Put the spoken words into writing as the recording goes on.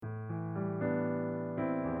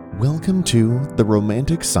Welcome to The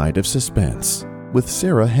Romantic Side of Suspense with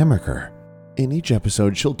Sarah Hemmerker. In each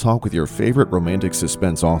episode, she'll talk with your favorite romantic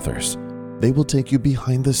suspense authors. They will take you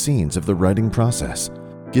behind the scenes of the writing process,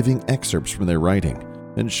 giving excerpts from their writing,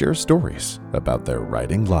 and share stories about their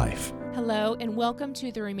writing life. Hello, and welcome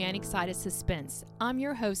to The Romantic Side of Suspense. I'm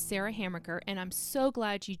your host, Sarah Hemmerker, and I'm so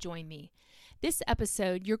glad you joined me. This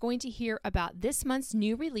episode, you're going to hear about this month's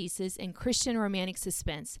new releases in Christian romantic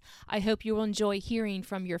suspense. I hope you will enjoy hearing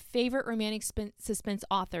from your favorite romantic suspense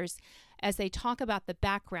authors as they talk about the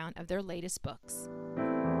background of their latest books.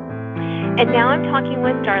 And now I'm talking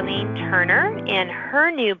with Darlene Turner in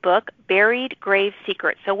her new book, Buried Grave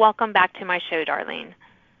Secrets. So welcome back to my show, Darlene.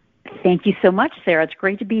 Thank you so much, Sarah. It's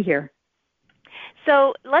great to be here.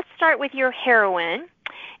 So let's start with your heroine.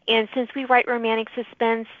 And since we write romantic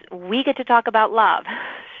suspense, we get to talk about love,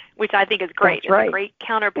 which I think is great. That's right. It's a great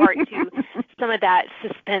counterpart to some of that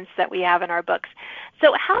suspense that we have in our books.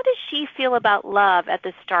 So how does she feel about love at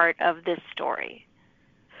the start of this story?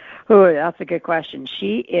 Oh, that's a good question.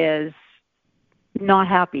 She is not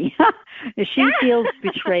happy. She feels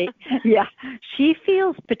betrayed. Yeah, she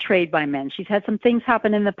feels betrayed by men. She's had some things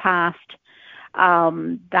happen in the past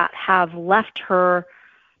that have left her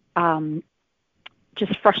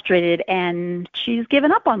just frustrated, and she's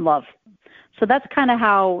given up on love. So that's kind of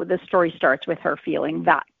how the story starts, with her feeling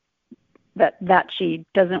that she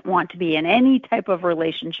doesn't want to be in any type of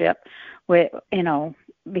relationship with,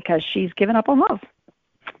 because she's given up on love.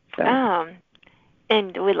 So.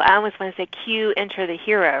 And I almost want to say, cue Enter the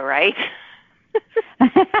Hero, right?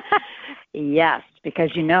 Yes, because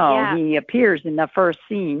he appears in the first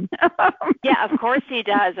scene. Yeah, of course he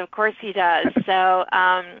does. So,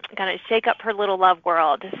 going to shake up her little love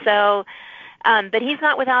world. So, but he's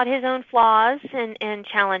not without his own flaws and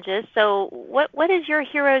challenges. So, what is your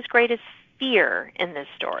hero's greatest fear in this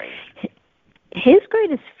story? His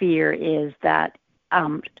greatest fear is that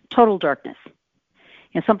total darkness.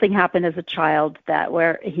 Something happened as a child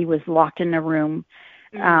where he was locked in a room.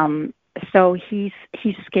 So he's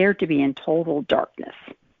scared to be in total darkness.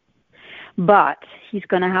 But he's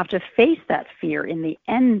going to have to face that fear in the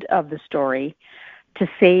end of the story to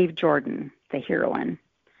save Jordan, the heroine.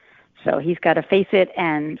 So he's got to face it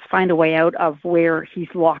and find a way out of where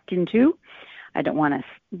he's locked into. I don't want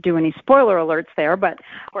to do any spoiler alerts there, but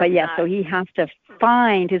yeah, so he has to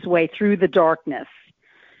find his way through the darkness.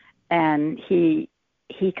 And he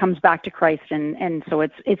comes back to Christ, and so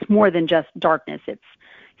it's more than just darkness. It's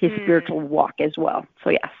his spiritual walk as well. So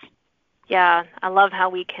yes. Yeah, I love how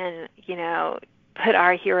we can, put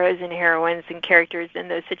our heroes and heroines and characters in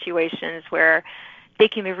those situations where they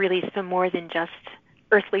can be released from more than just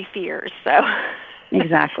earthly fears. So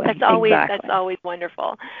exactly. That's always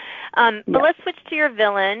wonderful. But let's switch to your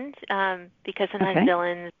villain, because sometimes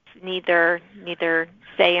villains need their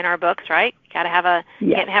say in our books, right? Can't have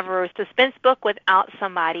a suspense book without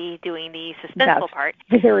somebody doing the suspenseful part.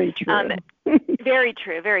 Very true. Very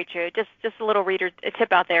true. Very true. Just a little a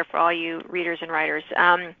tip out there for all you readers and writers.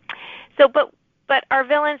 But our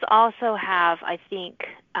villains also have, I think,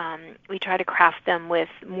 we try to craft them with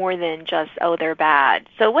more than just, they're bad.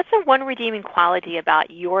 So what's the one redeeming quality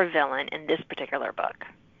about your villain in this particular book?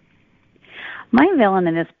 My villain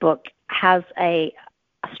in this book has a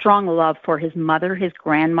strong love for his mother, his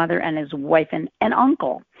grandmother, and his wife and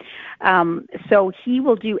uncle. So he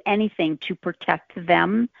will do anything to protect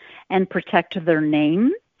them and protect their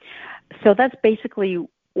name. So that's basically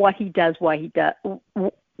what he does, why he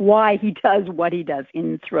does what he does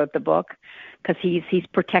throughout the book, because he's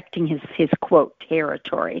protecting his quote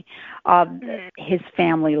territory of his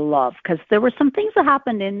family love, because there were some things that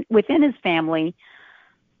happened within his family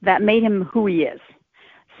that made him who he is.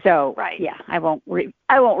 So yeah, I won't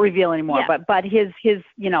reveal anymore. Yeah. But his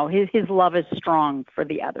love is strong for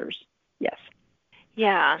the others. Yes.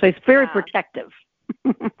 Yeah. So he's very protective.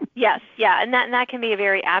 Yes. Yeah, and that can be a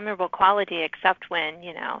very admirable quality, except when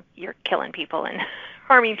you're killing people and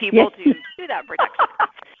harming people to do that protection.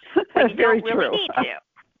 But you very don't really true. need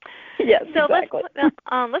to. Yes, so exactly.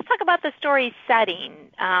 let's talk about the story setting.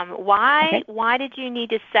 Why did you need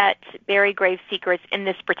to set Buried Grave Secrets in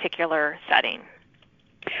this particular setting?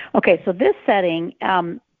 Okay, so this setting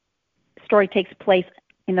story takes place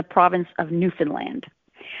in the province of Newfoundland.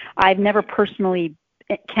 I've never personally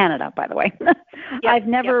Canada, by the way. I've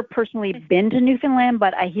never personally been to Newfoundland,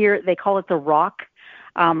 but I hear they call it the Rock.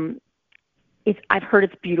 I've heard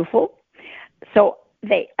it's beautiful. So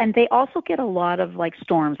they also get a lot of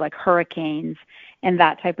storms, like hurricanes and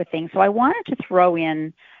that type of thing. So I wanted to throw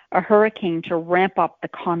in a hurricane to ramp up the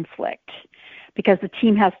conflict, because the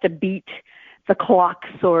team has to beat the clock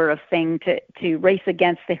sort of thing to race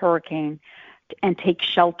against the hurricane and take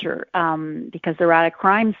shelter because they're at a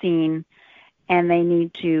crime scene and they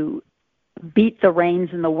need to beat the rains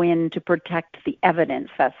and the wind to protect the evidence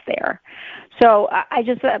that's there. So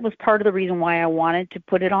that was part of the reason why I wanted to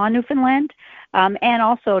put it on Newfoundland, and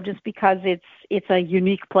also just because it's a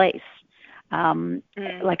unique place.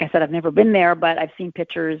 Like I said, I've never been there, but I've seen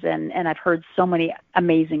pictures and I've heard so many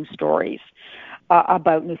amazing stories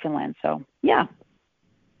about Newfoundland. So, yeah.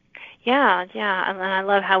 Yeah, and I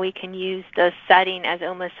love how we can use the setting as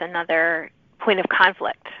almost another point of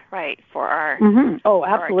conflict, right, for our Oh,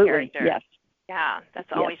 absolutely, yes. Yeah,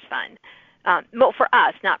 that's always fun. Well, for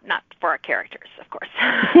us, not for our characters, of course.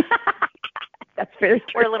 That's very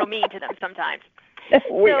true. We're a little mean to them sometimes.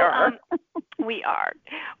 We are. We are.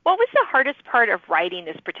 What was the hardest part of writing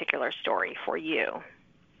this particular story for you?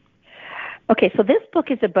 Okay, so this book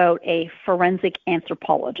is about a forensic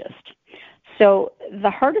anthropologist. So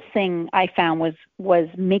the hardest thing I found was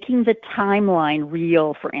making the timeline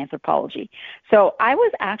real for anthropology. So I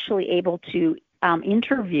was actually able to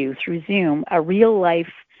interview through Zoom a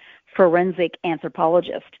real-life forensic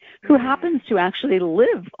anthropologist who happens to actually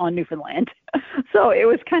live on Newfoundland. So it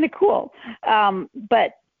was kind of cool.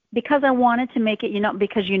 But because I wanted to make it,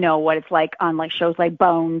 because what it's like on like shows like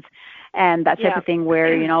Bones and that type of thing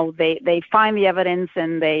where, they find the evidence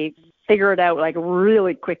and they figure it out like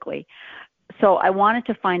really quickly. So I wanted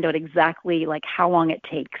to find out exactly like how long it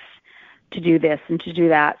takes to do this and to do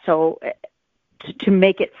that. So to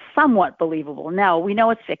make it somewhat believable. Now, we know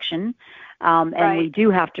it's fiction, and we do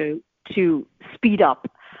have to speed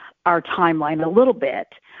up our timeline a little bit,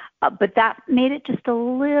 but that made it just a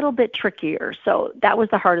little bit trickier. So that was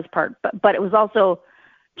the hardest part, but it was also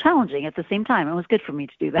challenging at the same time. It was good for me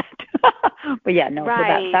to do that. But yeah, no,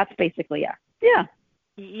 so that's basically, yeah.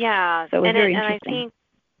 Yeah. So it was very interesting. And I think,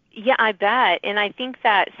 yeah, I bet. And I think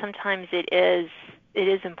that sometimes it is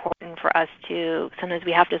important for us to, sometimes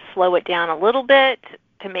we have to slow it down a little bit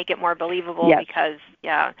to make it more believable because,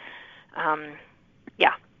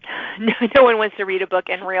 no one wants to read a book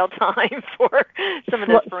in real time for some of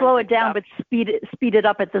this. Slow it down, but speed it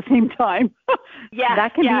up at the same time. Yeah,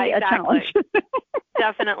 that can be a challenge.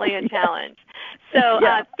 Definitely a challenge. So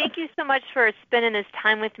thank you so much for spending this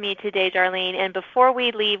time with me today, Darlene. And before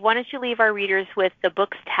we leave, why don't you leave our readers with the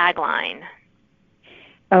book's tagline?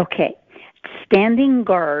 Okay. Standing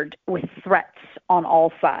guard with threats on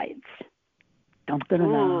all sides.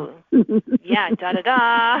 Ooh. Yeah,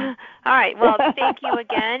 da-da-da. All right, well, thank you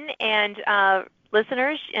again. And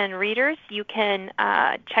listeners and readers, you can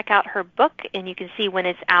check out her book, and you can see when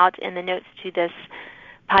it's out in the notes to this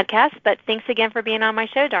podcast. But thanks again for being on my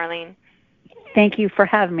show, Darlene. Thank you for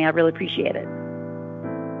having me. I really appreciate it.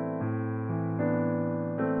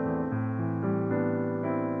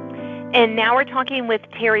 And now we're talking with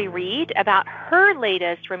Terri Reed about her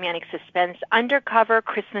latest romantic suspense, Undercover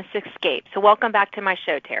Christmas Escape. So welcome back to my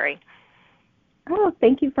show, Terri. Oh,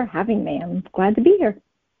 thank you for having me. I'm glad to be here.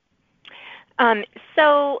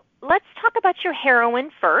 So let's talk about your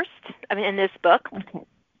heroine first, in this book,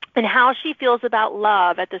 and how she feels about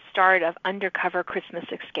love at the start of Undercover Christmas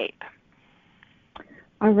Escape.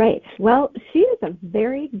 All right. Well, she is a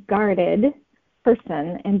very guarded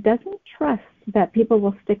person and doesn't trust that people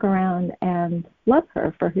will stick around and love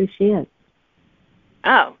her for who she is.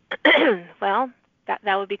 Oh, well,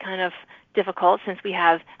 that would be kind of difficult since we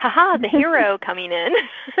have, the hero coming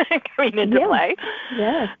into play.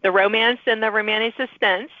 Yes. The romance and the romantic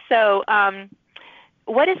suspense. So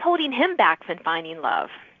what is holding him back from finding love?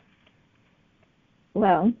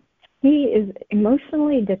 Well, he is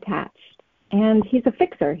emotionally detached, and he's a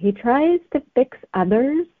fixer. He tries to fix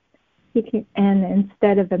others, and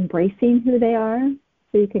instead of embracing who they are,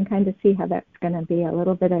 so you can kind of see how that's going to be a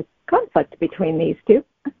little bit of conflict between these two.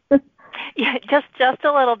 Yeah, just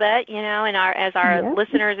a little bit, and as our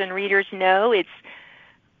listeners and readers know,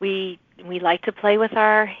 we like to play with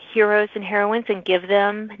our heroes and heroines and give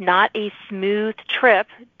them not a smooth trip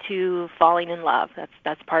to falling in love.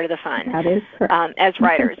 That's part of the fun. That is correct. As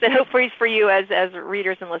writers, and hopefully for you as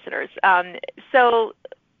readers and listeners. So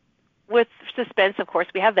with suspense, of course,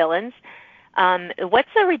 we have villains. What's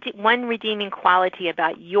the one redeeming quality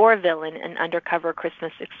about your villain in Undercover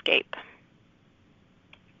Christmas Escape?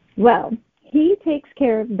 Well, he takes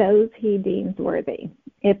care of those he deems worthy.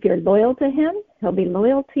 If you're loyal to him, he'll be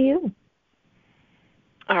loyal to you.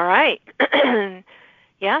 All right.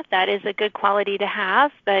 Yeah, that is a good quality to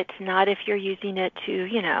have, but not if you're using it to,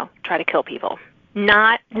 try to kill people.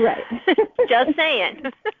 Not right. Just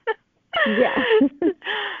saying. Yeah.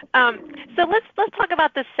 So let's talk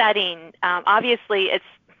about the setting. Obviously, it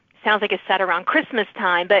sounds like it's set around Christmas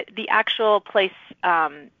time, but the actual place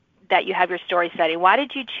that you have your story setting. Why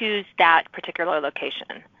did you choose that particular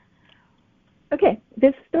location? Okay,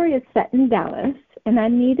 this story is set in Dallas, and I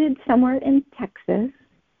needed somewhere in Texas,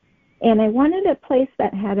 and I wanted a place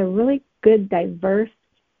that had a really good, diverse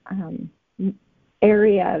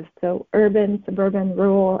area of so urban, suburban,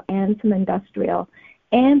 rural, and some industrial.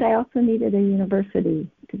 And I also needed a university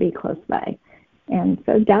to be close by. And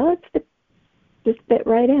so Dallas just fit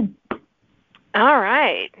right in. All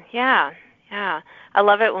right. Yeah. I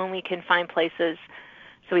love it when we can find places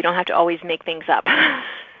so we don't have to always make things up.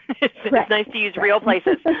 It's nice to use real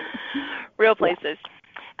places. Real places.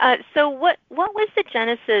 So what was the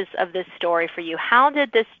genesis of this story for you? How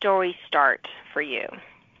did this story start for you?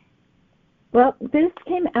 Well, this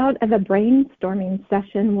came out of a brainstorming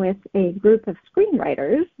session with a group of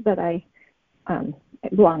screenwriters that I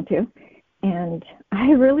belong to. And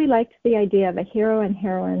I really liked the idea of a hero and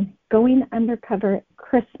heroine going undercover at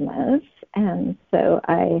Christmas. And so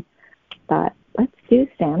I thought, let's do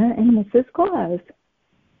Santa and Mrs. Claus.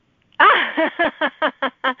 I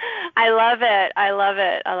love it. I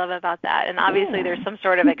love about that. And obviously there's some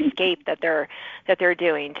sort of escape that they're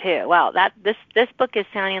doing too. Wow, this book is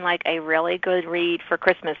sounding like a really good read for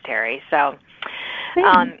Christmas, Terri. So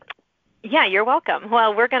yeah, you're welcome.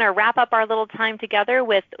 Well, we're going to wrap up our little time together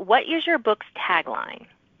with, what is your book's tagline?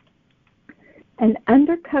 An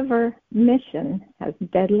undercover mission has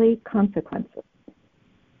deadly consequences.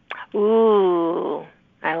 Ooh,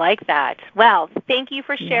 I like that. Well, thank you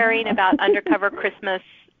for sharing about Undercover Christmas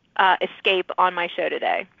Escape on my show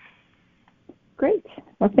today. Great.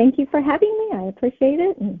 Well, thank you for having me. I appreciate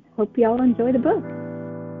it, and hope you all enjoy the book.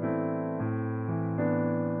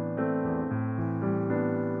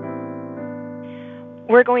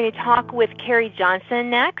 We're going to talk with Kerry Johnson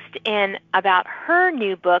next and about her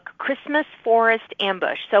new book, Christmas Forest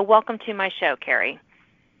Ambush. So welcome to my show, Kerry.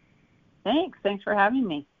 Thanks for having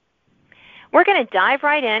me. We're going to dive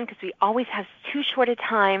right in because we always have too short a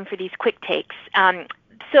time for these quick takes.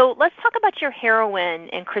 So let's talk about your heroine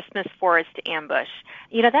in Christmas Forest Ambush.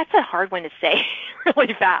 You know, that's a hard one to say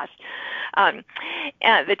really fast,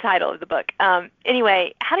 the title of the book.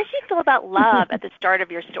 Anyway, how did you feel about love at the start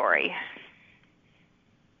of your story?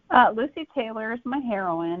 Lucy Taylor is my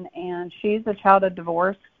heroine, and she's a child of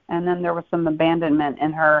divorce, and then there was some abandonment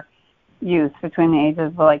in her youth between the ages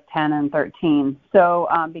of like 10 and 13. So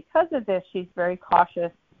because of this, she's very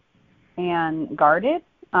cautious and guarded.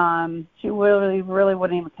 She really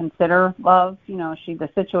wouldn't even consider love. You know, the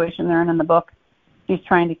situation they're in the book, she's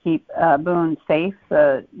trying to keep Boone safe,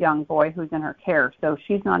 the young boy who's in her care. So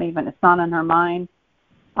it's not in her mind.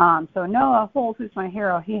 So Noah Holt, who's my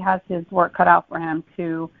hero, he has his work cut out for him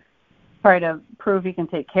to try to prove he can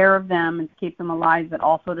take care of them and keep them alive, but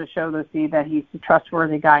also to show Lucy that he's a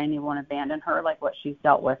trustworthy guy and he won't abandon her like what she's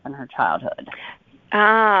dealt with in her childhood.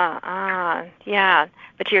 Yeah.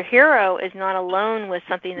 But your hero is not alone with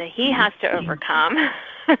something that he has to overcome.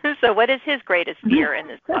 So what is his greatest fear in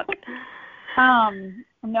this book?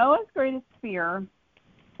 Noah's greatest fear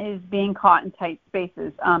is being caught in tight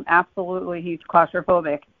spaces. Absolutely, he's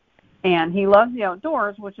claustrophobic. And he loves the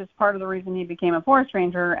outdoors, which is part of the reason he became a forest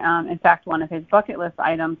ranger. In fact, one of his bucket list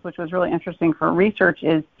items, which was really interesting for research,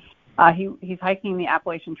 is he's hiking the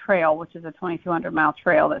Appalachian Trail, which is a 2,200-mile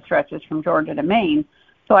trail that stretches from Georgia to Maine.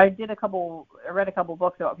 So I read a couple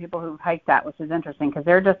books about people who've hiked that, which is interesting because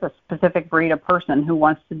they're just a specific breed of person who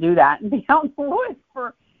wants to do that and be out in the woods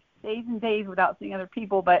for days and days without seeing other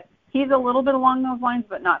people. But he's a little bit along those lines,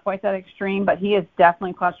 but not quite that extreme. But he is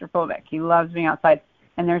definitely claustrophobic. He loves being outside.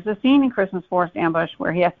 And there's a scene in Christmas Forest Ambush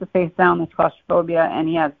where he has to face down this claustrophobia, and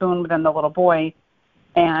he has Boone within the little boy.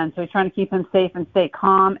 And so he's trying to keep him safe and stay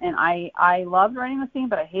calm. And I loved writing the scene,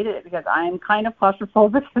 but I hated it because I'm kind of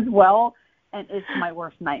claustrophobic as well, and it's my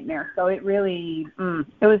worst nightmare. So it really,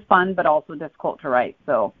 it was fun, but also difficult to write.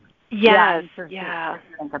 So yes, yeah.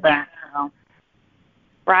 Think of that,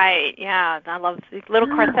 Right, yeah. I love the little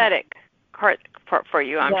cathartic for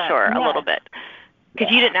you, I'm sure, a little bit.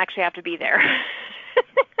 Because you didn't actually have to be there.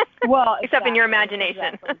 Well, except in your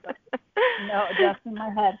imagination. Exactly. No, just in my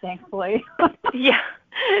head, thankfully. Yeah.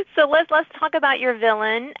 So let's talk about your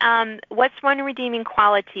villain. What's one redeeming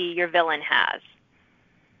quality your villain has?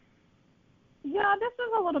 Yeah, this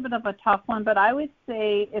is a little bit of a tough one, but I would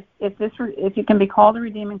say if it can be called a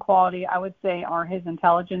redeeming quality, I would say are his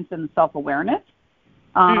intelligence and self-awareness.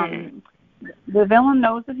 The villain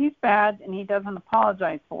knows that he's bad, and he doesn't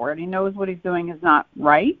apologize for it. He knows what he's doing is not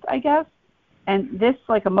right, I guess. And this,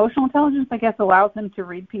 like, emotional intelligence, I guess, allows him to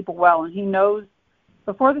read people well. And he knows,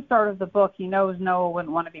 before the start of the book, he knows Noah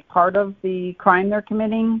wouldn't want to be part of the crime they're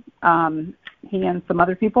committing, he and some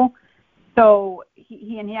other people. So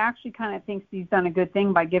he actually kind of thinks he's done a good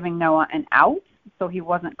thing by giving Noah an out, so he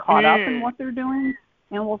wasn't caught up in what they're doing.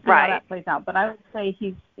 And we'll see how that plays out. But I would say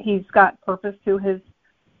he's got purpose to his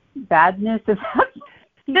badness.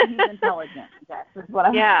 He's intelligent, I guess, is what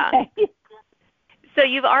I would say. So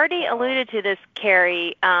you've already alluded to this,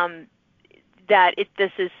 Kerry, that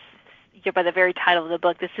this is, by the very title of the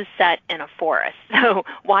book, this is set in a forest. So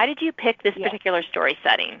why did you pick this particular story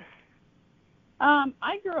setting?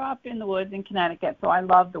 I grew up in the woods in Connecticut, so I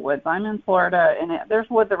love the woods. I'm in Florida, and there's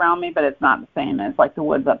woods around me, but it's not the same as like the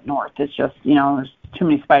woods up north. It's just, there's too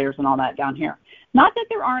many spiders and all that down here. Not that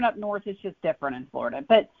there aren't up north, it's just different in Florida.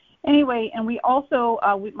 But anyway, and we also,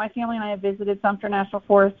 my family and I have visited Sumter National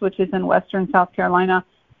Forest, which is in western South Carolina.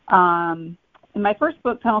 In my first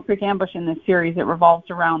book, Tunnel Creek Ambush, in this series, it revolves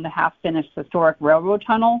around the half-finished historic railroad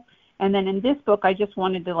tunnel. And then in this book, I just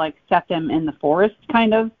wanted to set them in the forest,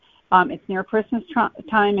 kind of. It's near Christmas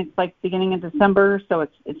time. It's beginning of December, so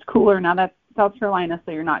it's cooler. Now that's South Carolina,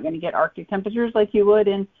 so you're not going to get Arctic temperatures like you would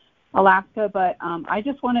in Alaska. But I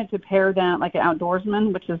just wanted to pair them, like an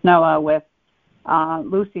outdoorsman, which is Noah, with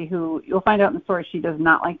Lucy, who you'll find out in the story, she does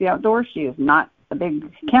not like the outdoors. She is not a big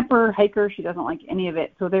camper, hiker. She doesn't like any of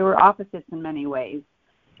it. So they were opposites in many ways.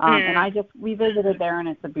 And we visited there, and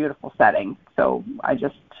it's a beautiful setting. So I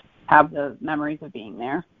just have the memories of being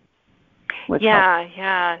there.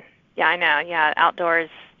 Yeah, I know. Yeah, outdoors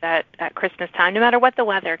at Christmas time, no matter what the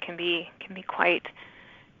weather, can be quite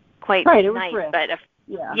right, it was nice. Brisk. But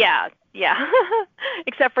yeah.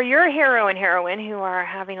 Except for your hero and heroine, who are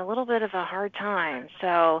having a little bit of a hard time.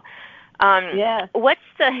 So, what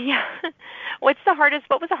was the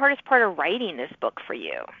hardest part of writing this book for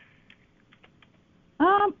you?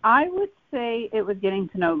 I would say it was getting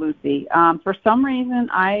to know Lucy. For some reason,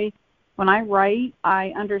 when I write,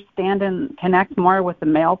 I understand and connect more with the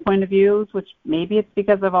male point of views, which maybe it's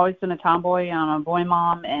because I've always been a tomboy and I'm a boy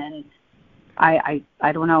mom, and I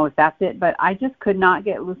don't know if that's it, but I just could not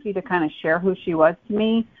get Lucy to kind of share who she was to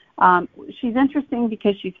me. She's interesting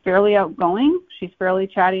because she's fairly outgoing. She's fairly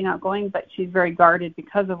chatty and outgoing, but she's very guarded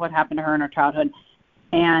because of what happened to her in her childhood.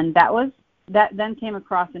 And that then came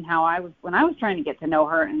across in when I was trying to get to know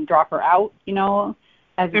her and draw her out,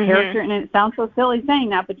 as a character, and it sounds so silly saying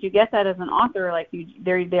that, but you get that as an author,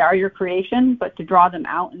 they are your creation, but to draw them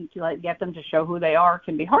out and to get them to show who they are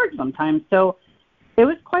can be hard sometimes. So it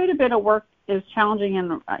was quite a bit of work. It was challenging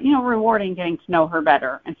and rewarding getting to know her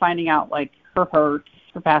better and finding out her hurts,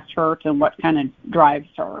 her past hurts, and what kind of drives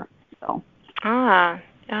her. So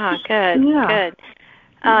good.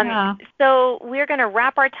 So we're going to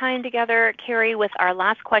wrap our time together, Kerry, with our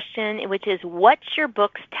last question, which is, what's your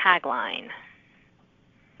book's tagline?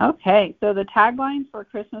 Okay, so the tagline for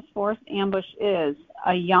Christmas Forest Ambush is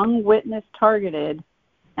 "A young witness targeted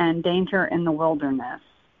and danger in the wilderness."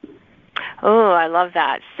 Oh, I love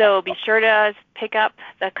that. So be sure to pick up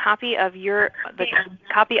the copy of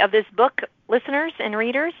this book, listeners and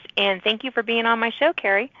readers. And thank you for being on my show,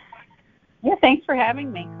 Kerry. Yeah, thanks for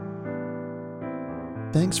having me.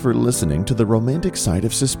 Thanks for listening to The Romantic Side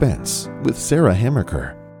of Suspense with Sarah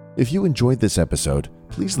Hammaker. If you enjoyed this episode,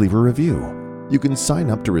 please leave a review. You can sign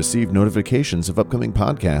up to receive notifications of upcoming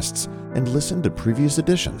podcasts and listen to previous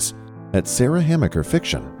editions at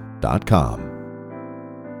sarahhammakerfiction.com.